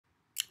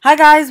Hi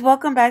guys,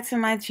 welcome back to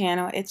my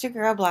channel. It's your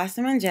girl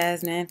Blossom and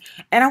Jasmine,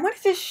 and I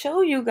wanted to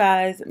show you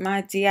guys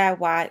my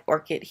DIY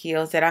orchid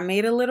heels that I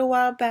made a little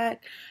while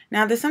back.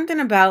 Now there's something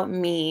about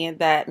me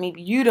that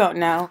maybe you don't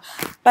know,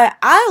 but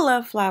I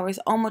love flowers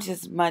almost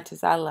as much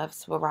as I love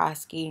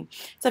Swarovski.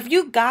 So if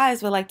you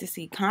guys would like to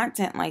see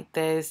content like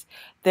this,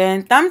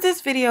 then thumbs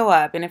this video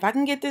up, and if I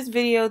can get this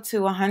video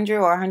to 100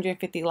 or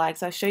 150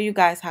 likes, I'll show you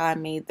guys how I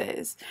made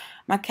this.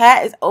 My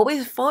cat is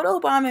always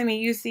photobombing me.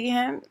 You see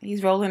him?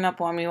 He's rolling up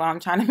on me while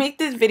I'm trying to make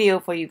this video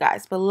for you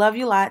guys. But love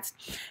you lots.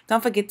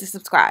 Don't forget to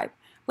subscribe.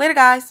 Later,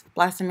 guys.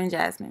 Blossom and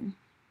Jasmine.